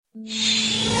I'm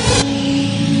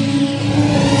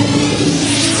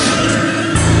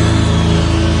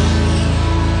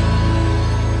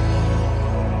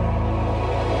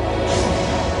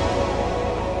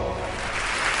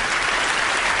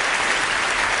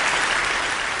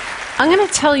going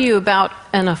to tell you about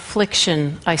an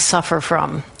affliction I suffer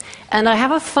from. And I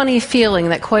have a funny feeling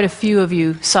that quite a few of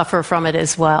you suffer from it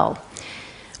as well.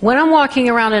 When I'm walking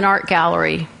around an art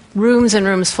gallery, rooms and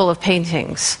rooms full of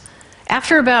paintings,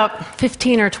 after about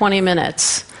 15 or 20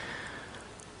 minutes,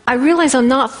 I realize I'm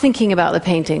not thinking about the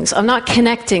paintings. I'm not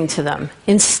connecting to them.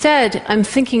 Instead, I'm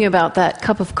thinking about that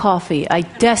cup of coffee I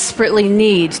desperately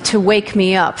need to wake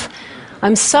me up.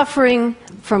 I'm suffering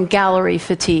from gallery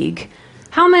fatigue.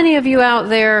 How many of you out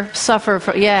there suffer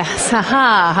from... Yes,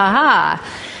 ha-ha.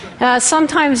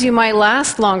 Sometimes you might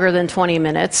last longer than 20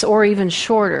 minutes or even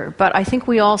shorter, but I think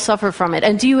we all suffer from it.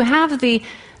 And do you have the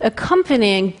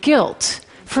accompanying guilt?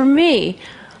 For me,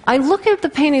 I look at the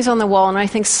paintings on the wall and I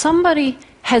think somebody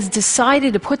has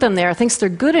decided to put them there, thinks they're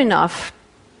good enough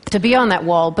to be on that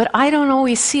wall, but I don't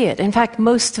always see it. In fact,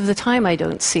 most of the time I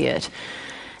don't see it.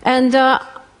 And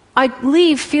I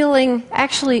leave feeling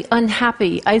actually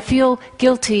unhappy. I feel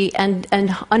guilty and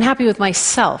unhappy with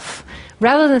myself.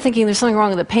 Rather than thinking there's something wrong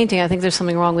with the painting, I think there's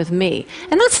something wrong with me.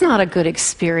 And that's not a good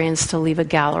experience to leave a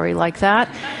gallery like that.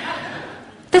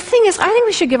 The thing is, I think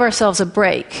we should give ourselves a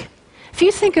break. If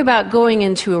you think about going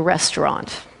into a restaurant,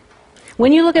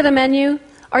 when you look at the menu,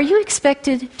 are you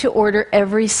expected to order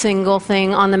every single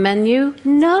thing on the menu?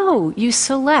 No, you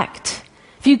select.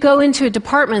 If you go into a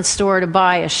department store to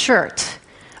buy a shirt,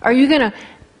 are you going to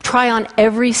try on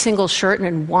every single shirt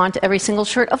and want every single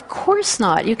shirt? Of course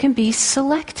not. You can be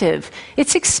selective.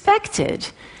 It's expected.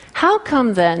 How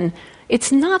come then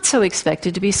it's not so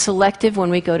expected to be selective when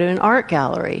we go to an art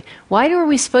gallery? Why are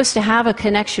we supposed to have a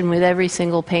connection with every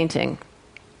single painting?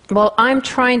 Well, I'm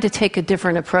trying to take a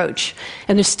different approach.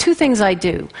 And there's two things I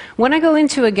do. When I go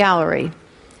into a gallery,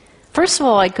 first of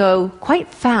all, I go quite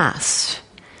fast.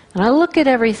 And I look at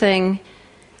everything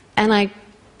and I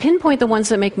pinpoint the ones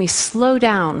that make me slow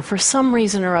down for some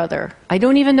reason or other. I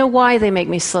don't even know why they make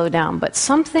me slow down, but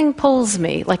something pulls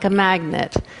me like a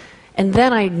magnet. And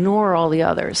then I ignore all the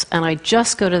others, and I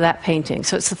just go to that painting.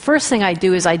 So it's the first thing I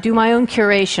do is I do my own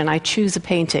curation. I choose a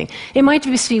painting. It might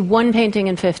just be one painting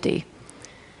in 50.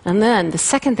 And then the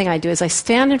second thing I do is I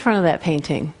stand in front of that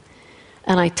painting,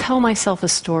 and I tell myself a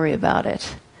story about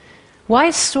it. Why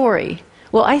a story?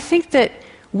 Well, I think that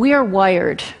we are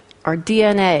wired, our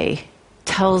DNA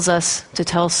tells us to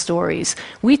tell stories.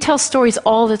 We tell stories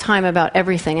all the time about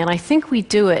everything, and I think we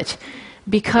do it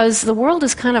because the world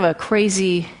is kind of a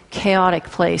crazy, chaotic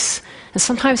place. And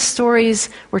sometimes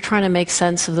stories, we're trying to make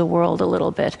sense of the world a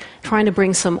little bit, trying to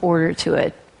bring some order to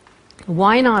it.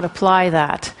 Why not apply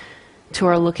that to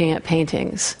our looking at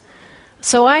paintings?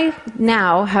 So I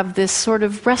now have this sort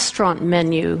of restaurant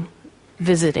menu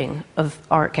visiting of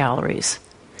art galleries.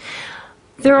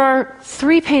 There are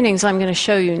 3 paintings I'm going to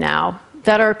show you now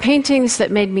that are paintings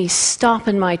that made me stop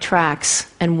in my tracks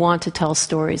and want to tell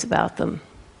stories about them.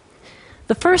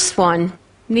 The first one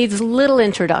needs little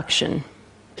introduction.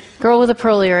 Girl with a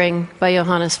Pearl Earring by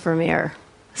Johannes Vermeer,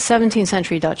 17th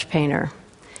century Dutch painter.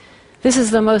 This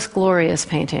is the most glorious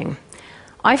painting.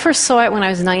 I first saw it when I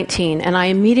was 19, and I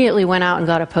immediately went out and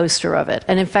got a poster of it.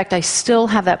 And in fact, I still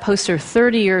have that poster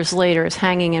 30 years later. It's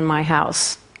hanging in my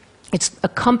house. It's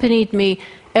accompanied me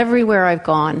everywhere I've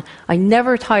gone. I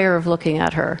never tire of looking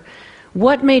at her.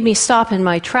 What made me stop in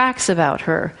my tracks about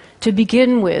her, to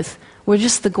begin with, were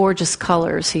just the gorgeous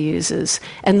colors he uses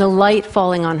and the light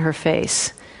falling on her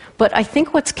face. But I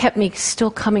think what's kept me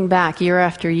still coming back year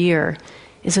after year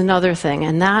is another thing,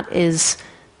 and that is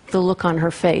the look on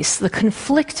her face, the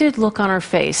conflicted look on her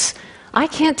face. I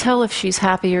can't tell if she's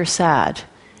happy or sad,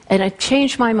 and I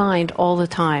change my mind all the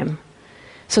time.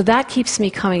 So that keeps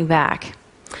me coming back.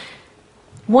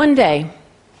 One day,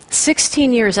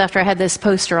 16 years after I had this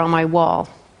poster on my wall,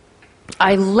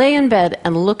 I lay in bed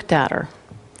and looked at her,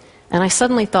 and I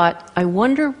suddenly thought, I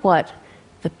wonder what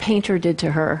the painter did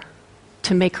to her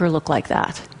to make her look like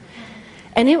that.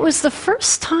 And it was the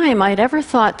first time I'd ever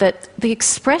thought that the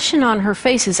expression on her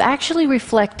face is actually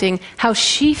reflecting how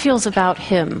she feels about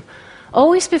him.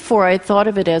 Always before, I'd thought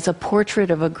of it as a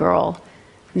portrait of a girl.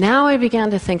 Now I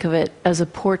began to think of it as a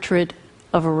portrait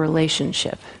of a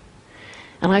relationship.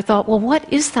 And I thought, well,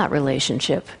 what is that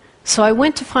relationship? So I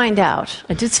went to find out.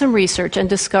 I did some research and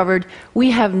discovered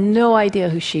we have no idea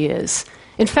who she is.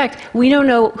 In fact, we don't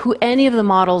know who any of the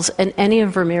models in any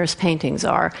of Vermeer's paintings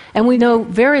are. And we know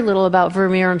very little about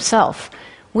Vermeer himself,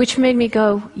 which made me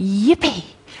go, yippee!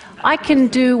 I can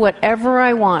do whatever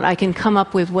I want. I can come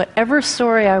up with whatever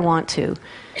story I want to.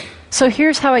 So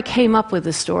here's how I came up with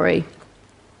the story.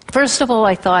 First of all,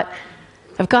 I thought,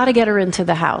 I've got to get her into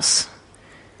the house.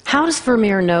 How does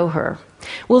Vermeer know her?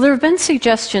 Well, there have been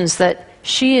suggestions that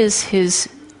she is his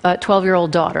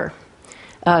 12-year-old daughter.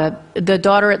 The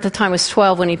daughter at the time was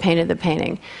 12 when he painted the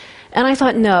painting. And I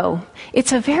thought, no,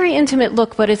 it's a very intimate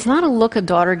look, but it's not a look a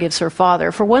daughter gives her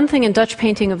father. For one thing, in Dutch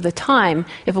painting of the time,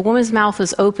 if a woman's mouth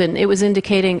was open, it was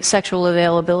indicating sexual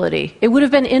availability. It would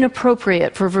have been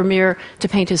inappropriate for Vermeer to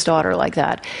paint his daughter like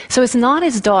that. So it's not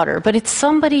his daughter, but it's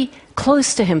somebody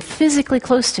close to him, physically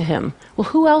close to him. Well,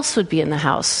 who else would be in the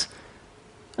house?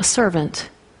 A servant,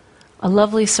 a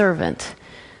lovely servant.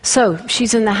 So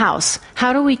she's in the house.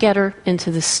 How do we get her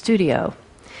into the studio?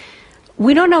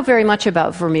 We don't know very much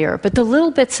about Vermeer, but the little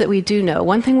bits that we do know,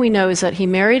 one thing we know is that he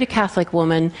married a Catholic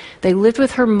woman. They lived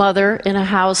with her mother in a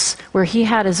house where he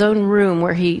had his own room,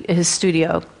 his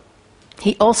studio.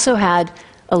 He also had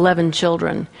 11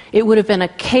 children. It would have been a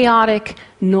chaotic,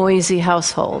 noisy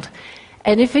household.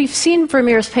 And if you've seen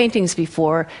Vermeer's paintings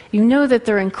before, you know that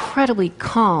they're incredibly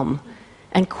calm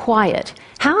and quiet.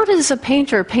 How does a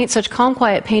painter paint such calm,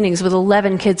 quiet paintings with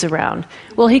 11 kids around?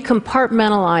 Well, he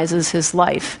compartmentalizes his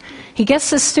life. He gets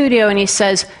the studio and he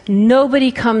says,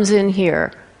 nobody comes in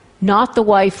here. Not the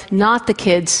wife, not the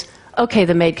kids. Okay,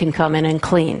 the maid can come in and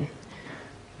clean.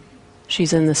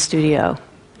 She's in the studio.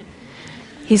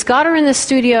 He's got her in the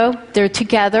studio, they're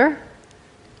together,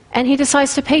 and he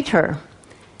decides to paint her.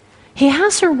 He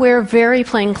has her wear very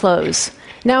plain clothes.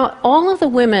 Now, all of the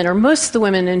women, or most of the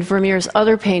women in Vermeer's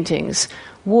other paintings,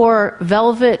 wore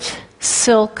velvet,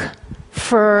 silk,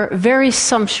 fur, very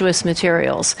sumptuous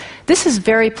materials. This is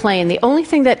very plain. The only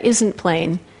thing that isn't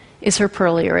plain is her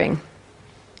pearl earring.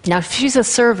 Now, if she's a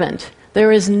servant,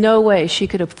 there is no way she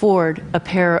could afford a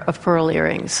pair of pearl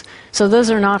earrings. So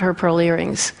those are not her pearl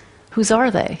earrings. Whose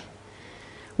are they?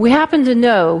 We happen to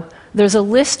know there's a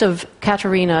list of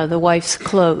Katerina, the wife's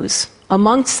clothes.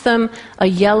 Amongst them, a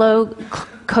yellow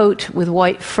coat with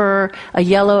white fur, a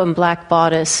yellow and black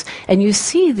bodice. And you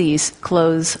see these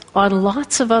clothes on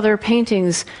lots of other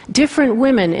paintings, different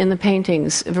women in the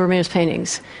paintings, Vermeer's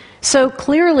paintings. So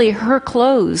clearly her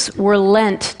clothes were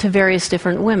lent to various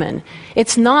different women.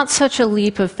 It's not such a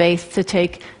leap of faith to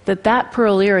take that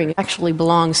pearl earring actually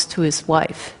belongs to his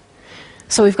wife.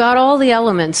 So we've got all the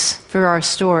elements for our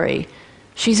story.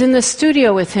 She's in the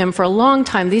studio with him for a long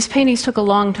time. These paintings took a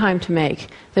long time to make.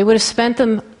 They would have spent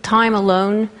them time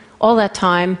alone, all that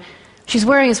time. She's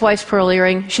wearing his wife's pearl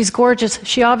earring. She's gorgeous.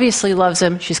 She obviously loves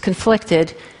him. She's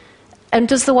conflicted. And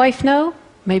does the wife know?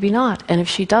 Maybe not. And if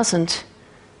she doesn't,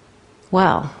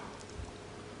 well,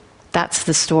 that's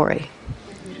the story.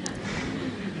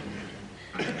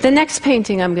 The next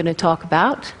painting I'm going to talk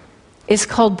about is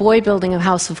called Boy Building a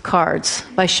House of Cards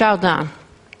by Chardin.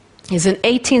 He's an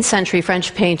 18th century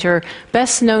French painter,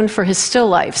 best known for his still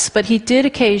lifes, but he did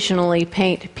occasionally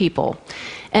paint people.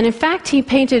 And in fact, he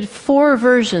painted 4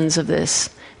 versions of this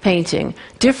painting,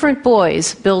 different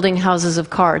boys building houses of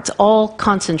cards, all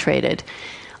concentrated.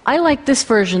 I like this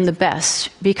version the best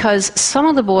because some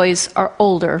of the boys are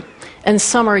older and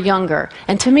some are younger.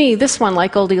 And to me, this one,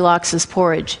 like Goldilocks'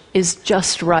 porridge, is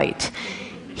just right.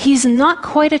 He's not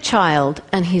quite a child,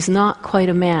 and he's not quite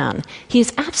a man.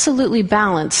 He's absolutely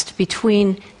balanced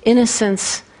between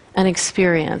innocence and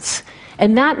experience.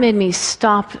 And that made me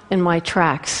stop in my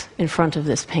tracks in front of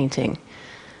this painting.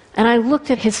 And I looked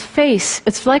at his face.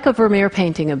 It's like a Vermeer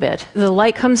painting a bit. The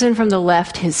light comes in from the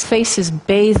left. His face is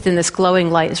bathed in this glowing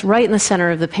light. It's right in the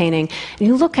center of the painting. And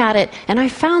you look at it, and I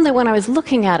found that when I was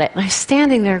looking at it, and I was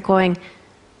standing there going,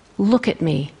 look at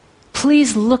me.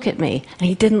 Please look at me. And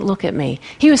he didn't look at me.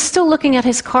 He was still looking at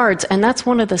his cards, and that's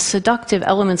one of the seductive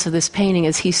elements of this painting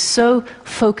is he's so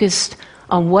focused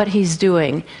on what he's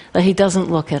doing that he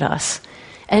doesn't look at us.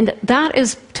 And that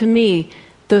is, to me,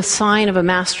 the sign of a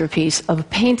masterpiece, of a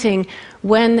painting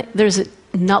when there's a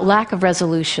lack of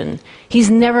resolution. He's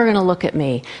never going to look at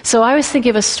me. So I was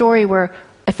thinking of a story where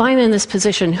if I'm in this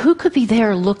position, who could be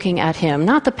there looking at him?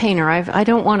 Not the painter. I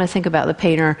don't want to think about the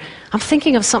painter. I'm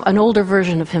thinking of an older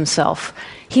version of himself.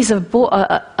 He's a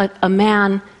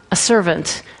man, a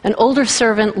servant, an older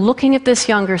servant looking at this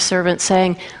younger servant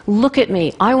saying, look at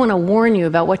me. I want to warn you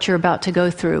about what you're about to go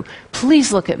through.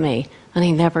 Please look at me. And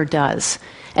he never does.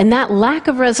 And that lack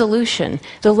of resolution,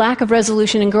 the lack of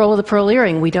resolution in Girl with a Pearl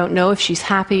Earring, we don't know if she's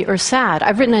happy or sad.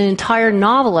 I've written an entire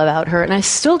novel about her, and I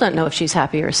still don't know if she's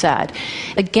happy or sad.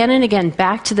 Again and again,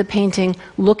 back to the painting,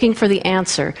 looking for the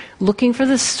answer, looking for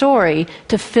the story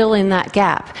to fill in that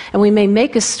gap. And we may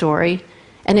make a story,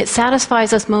 and it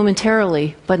satisfies us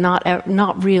momentarily, but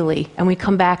not really. And we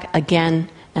come back again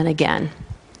and again.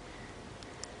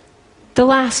 The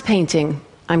last painting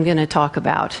I'm going to talk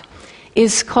about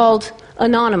is called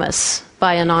Anonymous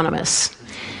by Anonymous.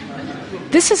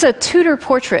 This is a Tudor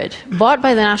portrait bought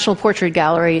by the National Portrait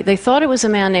Gallery. They thought it was a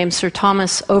man named Sir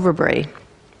Thomas Overbury.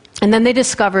 And then they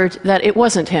discovered that it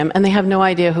wasn't him, and they have no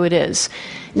idea who it is.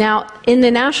 Now, in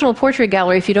the National Portrait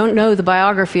Gallery, if you don't know the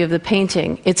biography of the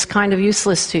painting, it's kind of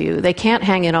useless to you. They can't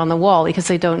hang it on the wall because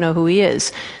they don't know who he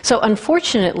is. So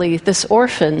unfortunately, this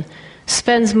orphan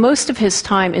spends most of his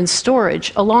time in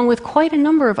storage, along with quite a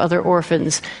number of other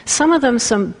orphans, some of them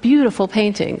some beautiful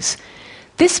paintings.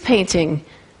 This painting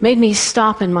made me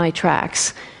stop in my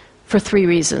tracks for 3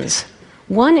 reasons.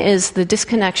 One is the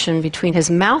disconnection between his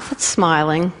mouth that's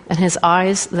smiling and his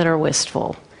eyes that are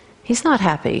wistful. He's not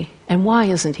happy, and why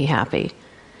isn't he happy?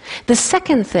 The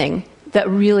second thing that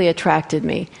really attracted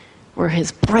me were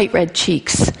his bright red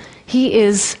cheeks. He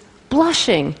is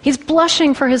blushing. He's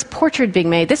blushing for his portrait being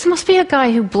made. This must be a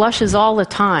guy who blushes all the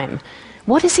time.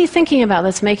 What is he thinking about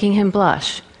that's making him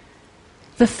blush?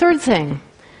 The third thing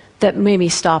that made me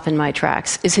stop in my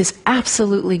tracks is his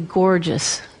absolutely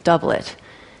gorgeous doublet.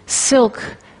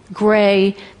 Silk,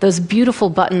 gray, those beautiful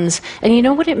buttons. And you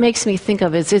know what it makes me think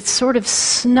of is it's sort of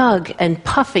snug and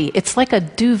puffy. It's like a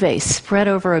duvet spread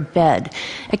over a bed.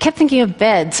 I kept thinking of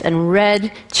beds and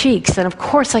red cheeks, and of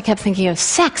course I kept thinking of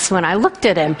sex when I looked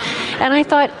at him. And I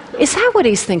thought, is that what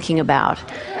he's thinking about?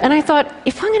 And I thought,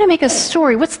 if I'm going to make a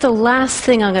story, what's the last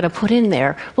thing I'm going to put in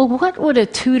there? Well, what would a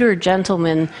Tudor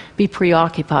gentleman be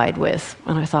preoccupied with?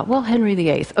 And I thought, well, Henry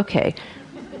VIII, okay.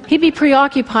 He'd be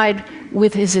preoccupied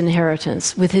with his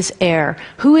inheritance, with his heir.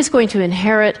 Who is going to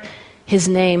inherit his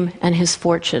name and his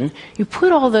fortune? You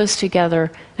put all those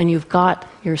together and you've got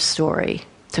your story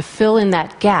to fill in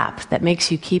that gap that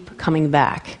makes you keep coming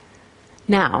back.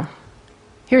 Now,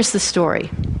 here's the story.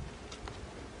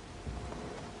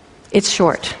 It's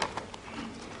short.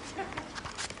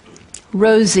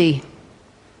 Rosie.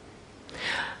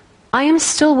 I am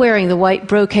still wearing the white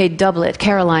brocade doublet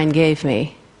Caroline gave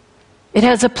me. It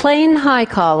has a plain high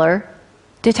collar,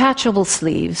 detachable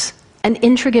sleeves, and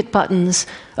intricate buttons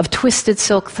of twisted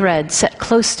silk thread set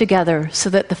close together so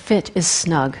that the fit is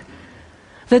snug.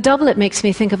 The doublet makes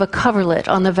me think of a coverlet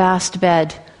on the vast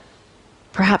bed.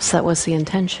 Perhaps that was the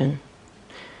intention.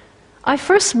 I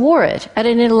first wore it at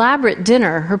an elaborate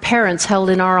dinner her parents held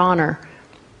in our honor.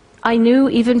 I knew,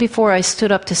 even before I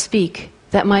stood up to speak,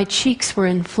 that my cheeks were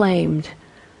inflamed.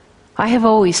 I have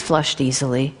always flushed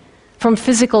easily, from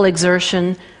physical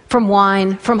exertion, from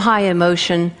wine, from high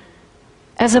emotion.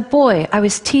 As a boy, I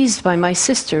was teased by my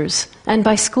sisters and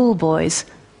by schoolboys,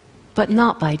 but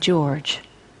not by George.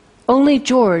 Only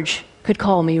George could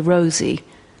call me Rosie.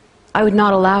 I would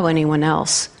not allow anyone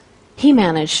else. He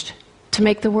managed to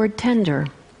make the word tender.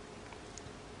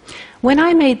 When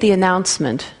I made the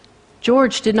announcement,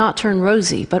 George did not turn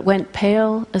rosy, but went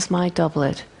pale as my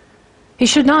doublet. He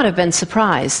should not have been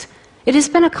surprised. It has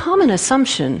been a common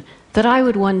assumption that I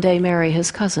would one day marry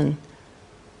his cousin.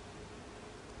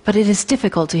 But it is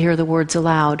difficult to hear the words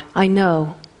aloud. I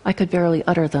know, I could barely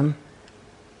utter them.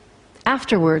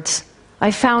 Afterwards,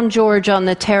 I found George on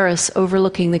the terrace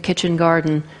overlooking the kitchen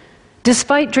garden.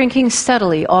 Despite drinking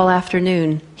steadily all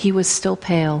afternoon, he was still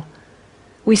pale.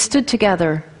 We stood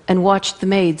together and watched the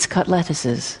maids cut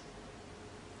lettuces.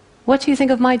 "What do you think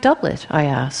of my doublet?" I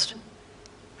asked.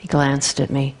 He glanced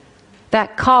at me.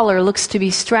 "That collar looks to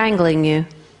be strangling you."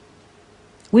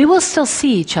 "We will still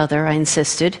see each other," I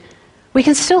insisted. "We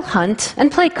can still hunt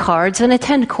and play cards and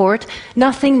attend court.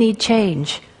 Nothing need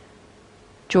change."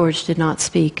 George did not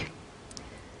speak.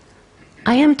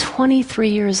 "I am 23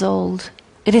 years old.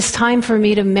 It is time for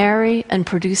me to marry and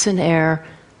produce an heir.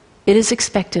 It is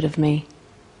expected of me."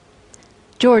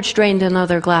 George drained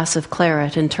another glass of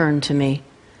claret and turned to me.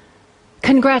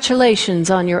 "Congratulations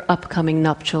on your upcoming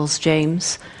nuptials,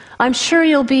 James. I'm sure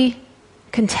you'll be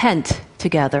content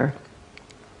together."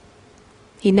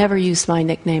 He never used my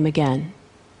nickname again.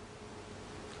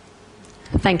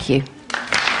 Thank you.